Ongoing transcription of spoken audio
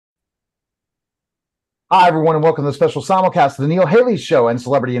Hi, everyone, and welcome to the special simulcast of the Neil Haley Show and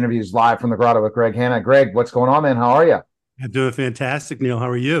celebrity interviews live from the Grotto with Greg Hanna. Greg, what's going on, man? How are you? I'm doing fantastic, Neil. How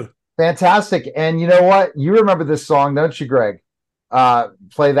are you? Fantastic. And you know what? You remember this song, don't you, Greg?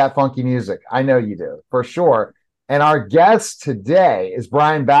 Play that funky music. I know you do, for sure. And our guest today is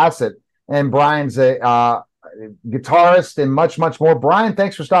Bryan Bassett, and Brian's a guitarist and much, much more. Brian,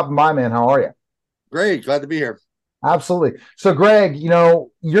 thanks for stopping by, man. How are you? Great, glad to be here. Absolutely. So, Greg, you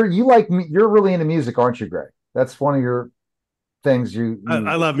like me. You're really into music, aren't you, Greg? That's one of your things.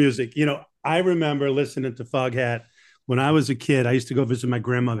 I love music. I remember listening to Foghat when I was a kid. I used to go visit my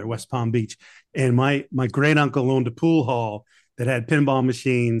grandmother, West Palm Beach, and my great uncle owned a pool hall that had pinball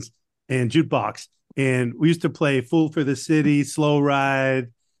machines and jukebox, and we used to play "Fool for the City," "Slow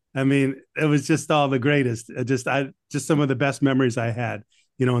Ride." I mean, it was just all the greatest. Just some of the best memories I had.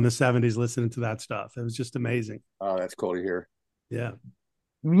 In the '70s, listening to that stuff. It was just amazing. Oh, that's cool to hear. Yeah.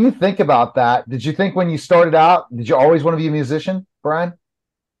 When you think about that, did you think when you started out, did you always want to be a musician, Brian?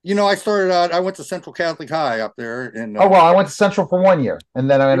 I started out. I went to Central Catholic High up there, and Oh well, I went to Central for 1 year, and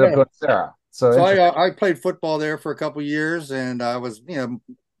then I ended up yeah. going to Sarah. So So interesting. I played football there for a couple years, and I was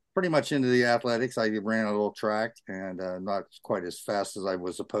pretty much into the athletics. I ran a little track, and not quite as fast as I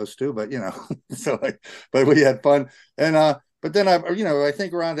was supposed to, but but we had fun. And but then I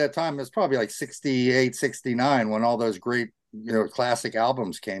think around that time it's probably like 68, 69 when all those great classic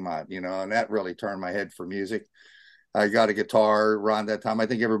albums came out, and that really turned my head for music. I got a guitar around that time. I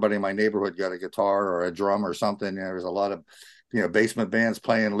think everybody in my neighborhood got a guitar or a drum or something. There was a lot of, basement bands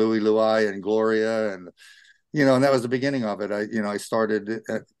playing Louie Louie and Gloria, and and that was the beginning of it. I started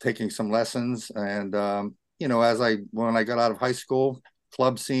taking some lessons, and when I got out of high school,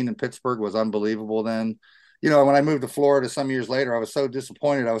 club scene in Pittsburgh was unbelievable. Then, when I moved to Florida some years later, I was so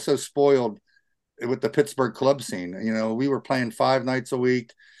disappointed. I was so spoiled with the Pittsburgh club scene. We were playing 5 nights a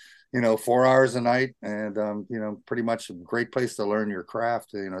week, 4 hours a night, and pretty much a great place to learn your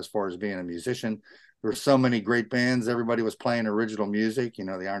craft. As far as being a musician, there were so many great bands. Everybody was playing original music.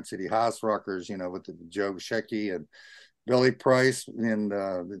 The Iron City House Rockers, with the Joe Shecky and Billy Price, and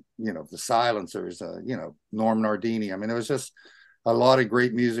the Silencers, Norm Nardini. I mean, it was just a lot of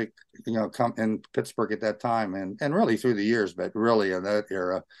great music, come in Pittsburgh at that time, and really through the years, but really in that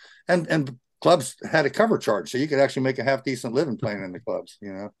era, and clubs had a cover charge, so you could actually make a half decent living playing in the clubs.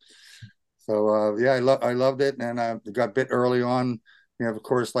 So I loved it, and I got bit early on. Of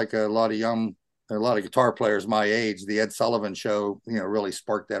course, like a lot of guitar players my age, the Ed Sullivan Show, really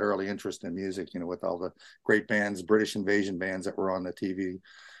sparked that early interest in music. With all the great bands, British invasion bands that were on the TV.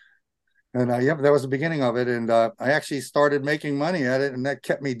 And that was the beginning of it. And I actually started making money at it, and that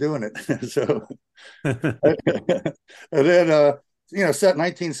kept me doing it. So, and then, set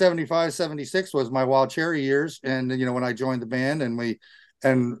 1975, 76 was my Wild Cherry years. And, when I joined the band,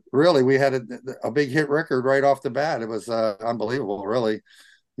 and really we had a big hit record right off the bat. It was unbelievable, really,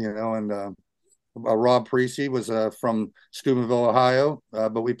 and Rob Parisi was from Steubenville, Ohio,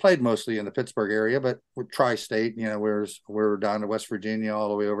 but we played mostly in the Pittsburgh area, but with tri-state, we're down to West Virginia, all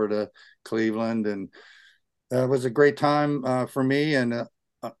the way over to Cleveland, and it was a great time for me, and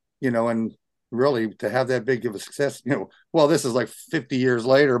and really to have that big of a success. Well, this is like 50 years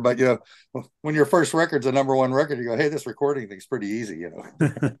later, but when your first record's a number one record, you go, hey, this recording thing's pretty easy,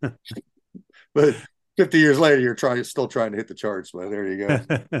 But 50 years later, you're still trying to hit the charts. But there you go.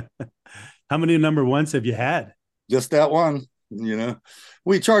 How many number ones have you had? Just that one.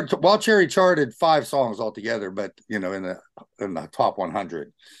 We charted Wild Cherry charted 5 songs altogether, but in the top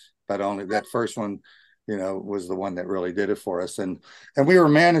 100. But only that first one, was the one that really did it for us. And we were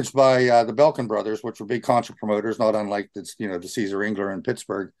managed by the Belkin brothers, which were big concert promoters, not unlike the Caesar Ingler in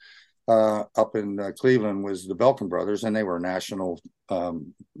Pittsburgh. Up in Cleveland was the Belkin brothers, and they were a national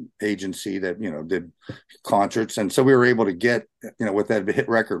agency that did concerts, and so we were able to get with that hit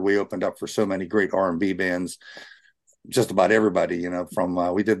record, we opened up for so many great R&B bands, just about everybody.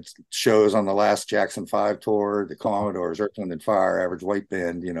 From we did shows on the last Jackson 5 tour, the Commodores, Earth, Wind and Fire, Average White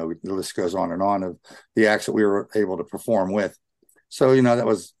Band. The list goes on and on of the acts that we were able to perform with. So that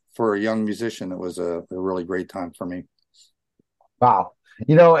was, for a young musician, it was a really great time for me. Wow.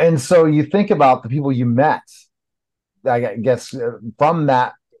 And so you think about the people you met, I guess, from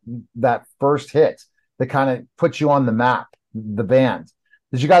that first hit that kind of put you on the map, the band.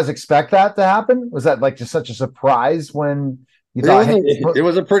 Did you guys expect that to happen? Was that like just such a surprise when you thought, hey, it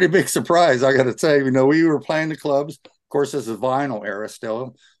was a pretty big surprise, I got to say. We were playing the clubs. Of course, this is vinyl era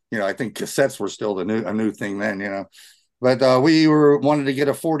still. I think cassettes were still a new thing then. But we wanted to get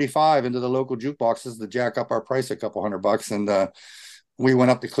a 45 into the local jukeboxes to jack up our price a couple $100, and we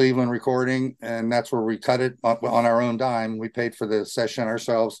went up to Cleveland recording, and that's where we cut it on our own dime. We paid for the session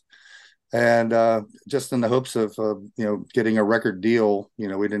ourselves. and just in the hopes of getting a record deal. We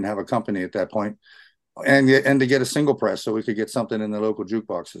didn't have a company at that point, and to get a single press so we could get something in the local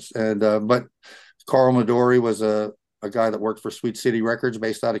jukeboxes. And but Carl Midori was a guy that worked for Sweet City Records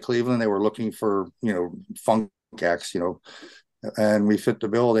based out of Cleveland. They were looking for funk acts, and we fit the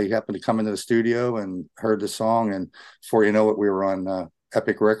bill. They happened to come into the studio and heard the song, and before you know it, we were on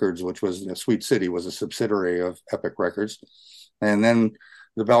Epic Records, which was Sweet City was a subsidiary of Epic Records. And then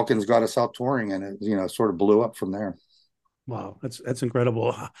the Balkans got us out touring, and it sort of blew up from there. Wow, that's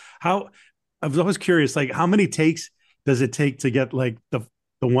incredible. How I was always curious, like how many takes does it take to get like the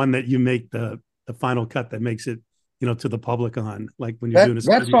one that you make the final cut that makes it to the public on, like when you're doing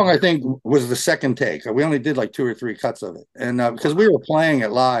that song, I think was the second take. We only did like 2 or 3 cuts of it, and because we were playing it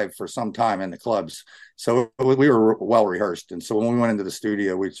live for some time in the clubs, so we were well rehearsed. And so when we went into the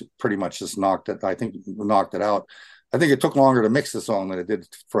studio, we pretty much just knocked it out. I think it took longer to mix the song than it did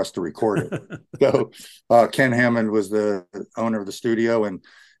for us to record it. So Ken Hammond was the owner of the studio, and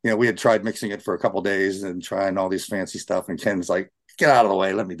we had tried mixing it for a couple of days and trying all these fancy stuff, and Ken's like, get out of the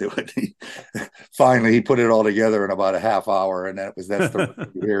way, let me do it. Finally, he put it all together in about a half hour, and that's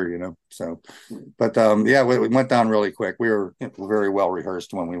the here, So, but we went down really quick. We were very well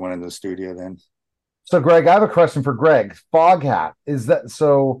rehearsed when we went into the studio then. So, Greg, I have a question for Greg. Foghat, is that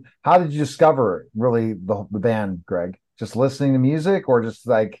so? How did you discover really the band, Greg? Just listening to music, or just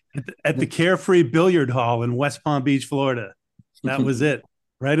like at the Carefree Billiard Hall in West Palm Beach, Florida? That was it,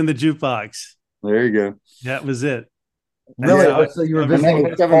 right in the jukebox. There you go. That was it. Really? So you were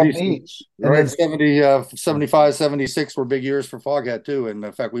visiting 70, right? 75, 76 were big years for Foghat too. And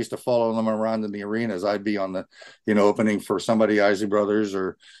in fact, we used to follow them around in the arenas. I'd be on the, opening for somebody, Isley Brothers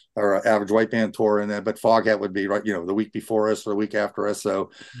or Average White Band tour. And then, but Foghat would be right, the week before us or the week after us.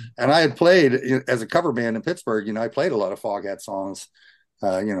 So, and I had played as a cover band in Pittsburgh, I played a lot of Foghat songs,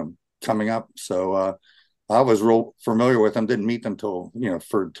 coming up. So, I was real familiar with them. Didn't meet them till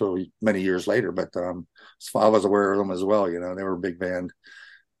many years later, but I was aware of them as well. They were a big band.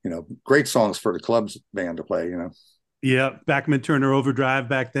 Great songs for the clubs band to play. Yeah, Bachman Turner Overdrive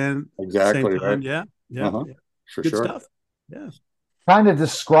back then. Exactly. Right. Yeah. For good sure. Stuff. Yeah. Kind of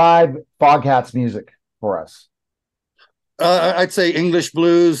describe Foghat's music for us. I'd say English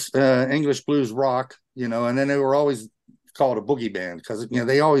blues rock. And then they were always called a boogie band because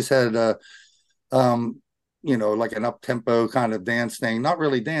they always had. Like an up-tempo kind of dance thing, not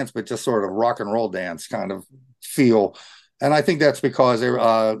really dance, but just sort of rock and roll dance kind of feel. And I think that's because they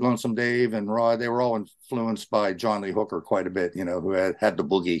were Lonesome Dave and Rod, they were all influenced by John Lee Hooker quite a bit, who had the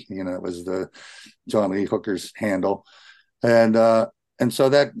boogie, it was the John Lee Hooker's handle. And so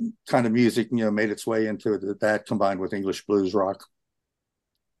that kind of music, made its way into that combined with English blues rock.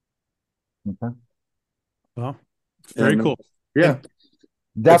 Okay. Well, very cool. Yeah.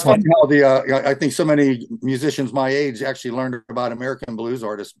 Definitely. It's funny how I think so many musicians my age actually learned about American blues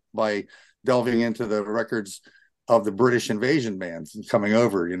artists by delving into the records of the British invasion bands coming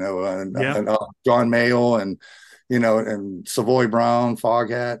over, and John Mayall and Savoy Brown,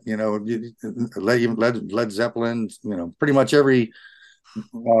 Foghat, Led Zeppelin, pretty much every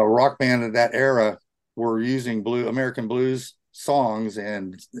rock band of that era were using American blues songs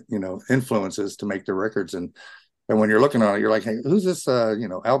and influences to make their records. And when you're looking at it, you're like, hey, who's this,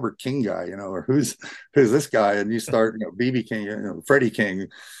 Albert King guy, or who's this guy? And you start, BB King, Freddie King,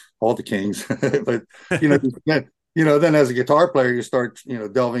 all the Kings. But, then as a guitar player, you start,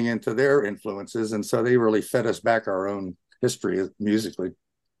 delving into their influences. And so they really fed us back our own history musically.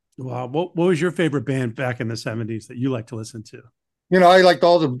 Wow. What was your favorite band back in the 70s that you like to listen to? I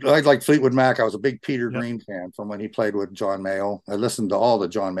liked Fleetwood Mac. I was a big Peter Green fan from when he played with John Mayall. I listened to all the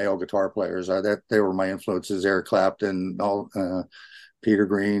John Mayall guitar players. They were my influences. Eric Clapton, Peter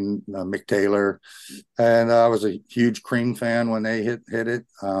Green, Mick Taylor, and I was a huge Cream fan when they hit it.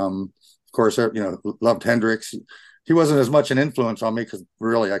 Of course, loved Hendrix. He wasn't as much an influence on me because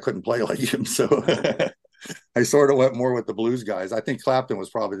really I couldn't play like him. So I sort of went more with the blues guys. I think Clapton was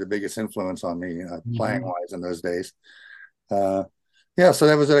probably the biggest influence on me playing wise in those days. So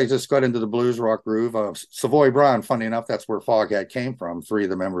that was it. I just got into the blues rock groove. Savoy Brown, funny enough, that's where Foghat came from. 3 of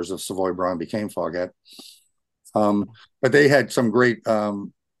the members of Savoy Brown became Foghat. But they had some great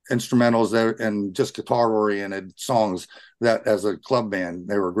instrumentals there and just guitar-oriented songs that, as a club band,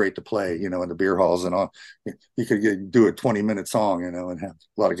 they were great to play, in the beer halls and all. You could do a 20-minute song, and have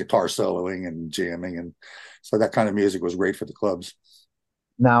a lot of guitar soloing and jamming. And so that kind of music was great for the clubs.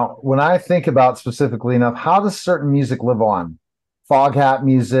 Now, when I think about specifically enough, how does certain music live on? Foghat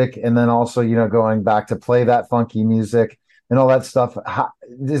music, and then also, going back to play that funky music and all that stuff.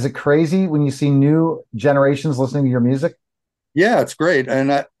 Is it crazy when you see new generations listening to your music? Yeah, it's great.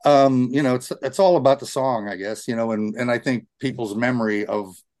 And it's all about the song, I guess, and I think people's memory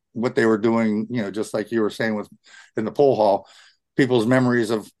of what they were doing, just like you were saying with in the pool hall, people's memories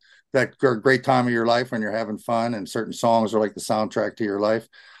of that great time of your life when you're having fun, and certain songs are like the soundtrack to your life.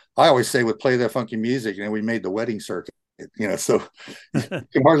 I always say with Play That Funky Music, we made the wedding circuit, so you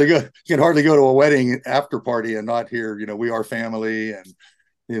can hardly go to a wedding after party and not hear, We Are Family,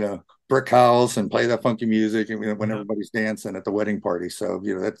 and brick house, and Play That Funky Music, and when Yeah. everybody's dancing at the wedding party. So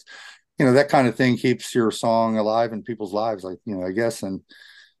that's that kind of thing keeps your song alive in people's lives, like I guess. And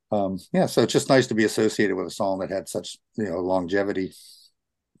yeah, so it's just nice to be associated with a song that had such longevity.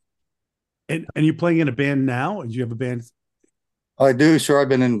 And you're playing in a band now? Do you have a band? I do, sure. I've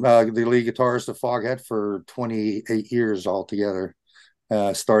been in the lead guitarist of Foghat for 28 years altogether.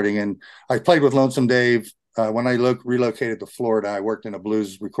 Starting in, I played with Lonesome Dave when I relocated to Florida. I worked in a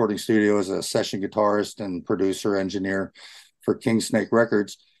blues recording studio as a session guitarist and producer engineer for King Snake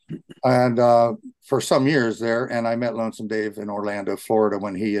Records, and for some years there. And I met Lonesome Dave in Orlando, Florida,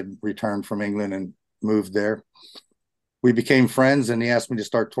 when he had returned from England and moved there. We became friends, and he asked me to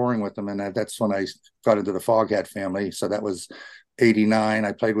start touring with him, and that's when I got into the Foghat family. So that was '89.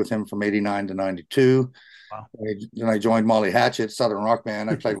 I played with him from '89 to '92. Wow. Then I joined Molly Hatchet, Southern Rock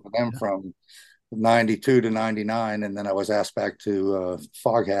Band. I played with them from '92 to '99, and then I was asked back to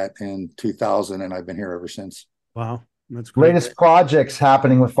Foghat in 2000, and I've been here ever since. Wow. That's great. Latest projects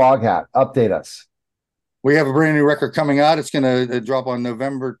happening with Foghat. Update us. We have a brand new record coming out. It's going to drop on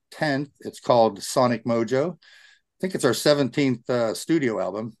November 10th. It's called Sonic Mojo. I think it's our 17th studio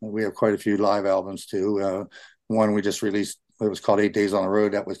album. We have quite a few live albums too. One we just released, it was called 8 Days on the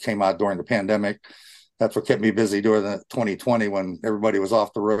Road. That came out during the pandemic. That's what kept me busy during the 2020 when everybody was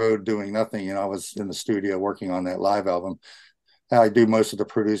off the road doing nothing. I was in the studio working on that live album. I do most of the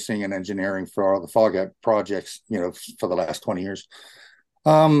producing and engineering for all the Foghat projects, for the last 20 years.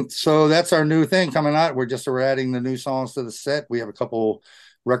 So that's our new thing coming out. We're adding the new songs to the set. We have a couple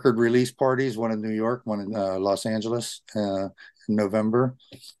record release parties, one in New York, one in Los Angeles in November.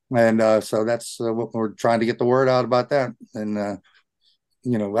 And so that's what we're trying to get the word out about that. And,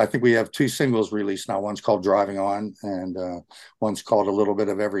 I think we have two singles released now. One's called Driving On, and one's called A Little Bit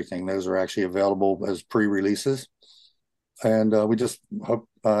of Everything. Those are actually available as pre-releases. And we just hope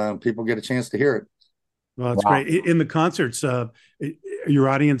people get a chance to hear it. Well, that's Wow. great. In the concerts, your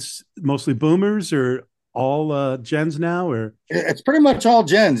audience mostly boomers or all gens now, or It's pretty much all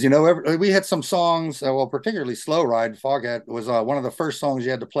gens. We had some songs, particularly Slow Ride. Foghat was one of the first songs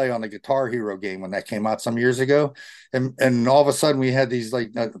you had to play on the Guitar Hero game when that came out some years ago. And all of a sudden we had these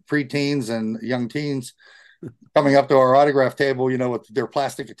like preteens and young teens coming up to our autograph table, with their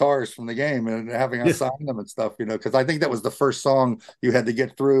plastic guitars from the game and having us yeah, sign them and stuff, because I think that was the first song you had to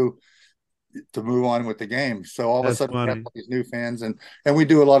get through to move on with the game. So all of a that's sudden we have funny. these new fans, and we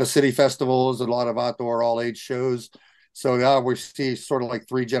do a lot of city festivals, a lot of outdoor all age shows. So now we see sort of like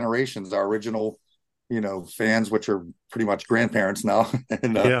three generations, our original, fans, which are pretty much grandparents now,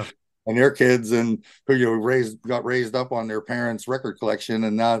 Yeah. and their kids, and who got raised up on their parents' record collection,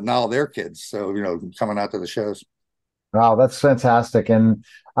 and now their kids. So coming out to the shows. Wow, that's fantastic. And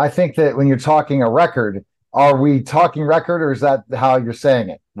I think that when you're talking a record, are we talking record or is that how you're saying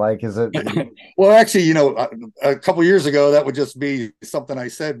it? Like, is it? Well, actually, a couple years ago, that would just be something I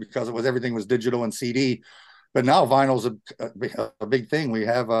said because everything was digital and CD. But now vinyl's a big thing.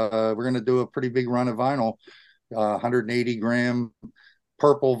 We're going to do a pretty big run of vinyl, 180 gram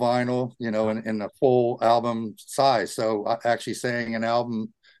purple vinyl, in a full album size. So actually saying an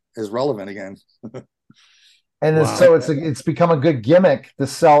album is relevant again. And Wow. so it's become a good gimmick to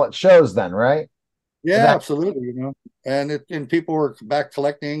sell at shows then, right? And Yeah, that, absolutely. And people were back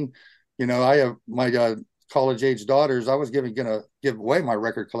collecting. I have my college age daughters. I was gonna give away my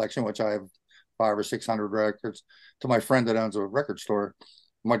record collection, which I have 500 or 600 records, to my friend that owns a record store.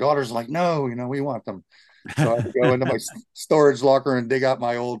 My daughter's like, no, we want them. So I had to go into my storage locker and dig out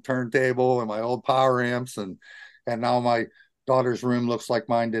my old turntable and my old power amps, and now my daughter's room looks like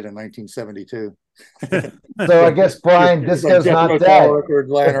mine did in 1972. so I guess Brian, It's like disco's Death not Row Tower dead. records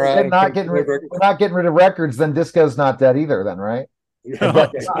lying If we're around. not getting rid, we're not getting rid of records, then disco's not dead either, then, right? I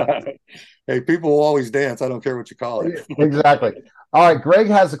guess not. Hey, people will always dance. I don't care what you call it. Exactly. All right, Greg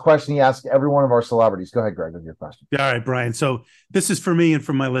has a question he asked every one of our celebrities. Go ahead, Greg, with your question. All right, Brian. So this is for me and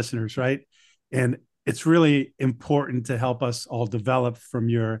for my listeners, right? And it's really important to help us all develop from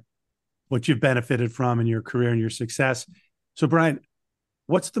what you've benefited from in your career and your success. So, Brian,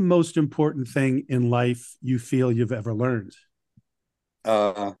 what's the most important thing in life you feel you've ever learned?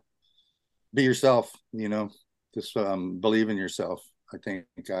 Be yourself. Just believe in yourself. I think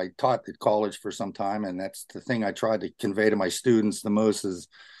I taught at college for some time, and that's the thing I tried to convey to my students the most, is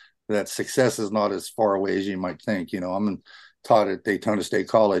that success is not as far away as you might think. I'm taught at Daytona State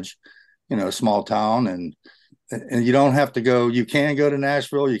College, a small town, and you don't have to go. You can go to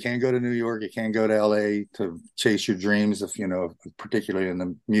Nashville, you can go to New York, you can go to LA to chase your dreams, if particularly in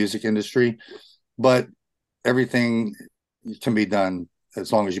the music industry. But everything can be done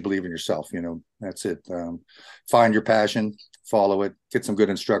as long as you believe in yourself. That's it. Find your passion, follow it, get some good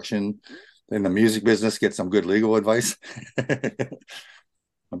instruction in the music business, get some good legal advice.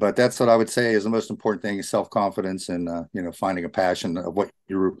 But that's what I would say is the most important thing, is self-confidence, and finding a passion of what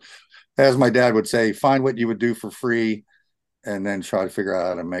you, as my dad would say, find what you would do for free and then try to figure out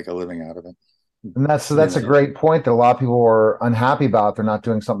how to make a living out of it. And that's a great point that a lot of people are unhappy about. They're not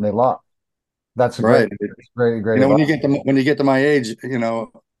doing something they love. That's a great. When you get to my age, I'm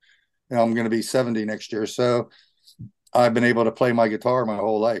going to be 70 next year. So I've been able to play my guitar my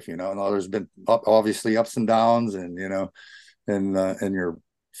whole life, and there's been obviously ups and downs, and, in your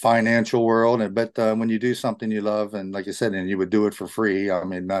financial world. But when you do something you love, and like I said, and you would do it for free. I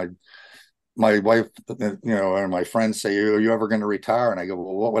mean, my wife, and my friends say, "Are you ever going to retire?" And I go,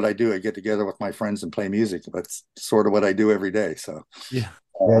 "Well, what would I do? I get together with my friends and play music." That's sort of what I do every day. So yeah,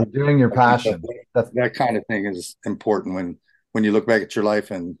 doing your passion. That kind of thing is important when you look back at your life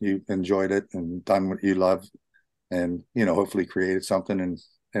and you enjoyed it and done what you love, and hopefully created something.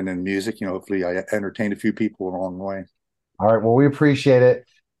 And in music, hopefully I entertained a few people along the way. All right. Well, we appreciate it.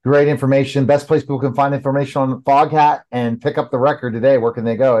 Great information. Best place people can find information on Foghat and pick up the record today. Where can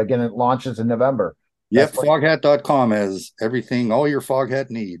they go? Again, it launches in November. Yep, foghat.com has everything, all your Foghat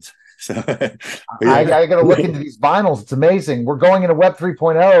needs. So I got to look into these vinyls. It's amazing. We're going into Web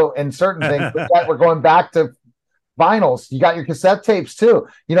 3.0 and certain things, but we're going back to vinyls. You got your cassette tapes too.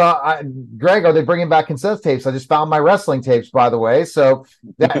 Greg, are they bringing back cassette tapes? I just found my wrestling tapes, by the way. So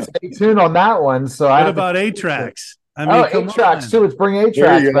stay tuned on that one. So what about 8-tracks? I mean, 8-tracks too. Let's bring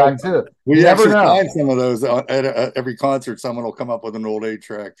 8-tracks back too. We never know. Find some of those at every concert. Someone will come up with an old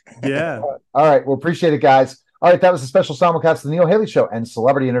 8-track. Yeah. All right. Well, appreciate it, guys. All right. That was a special simulcast of the Neil Haley Show and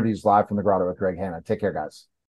celebrity interviews live from the Grotto with Greg Hanna. Take care, guys.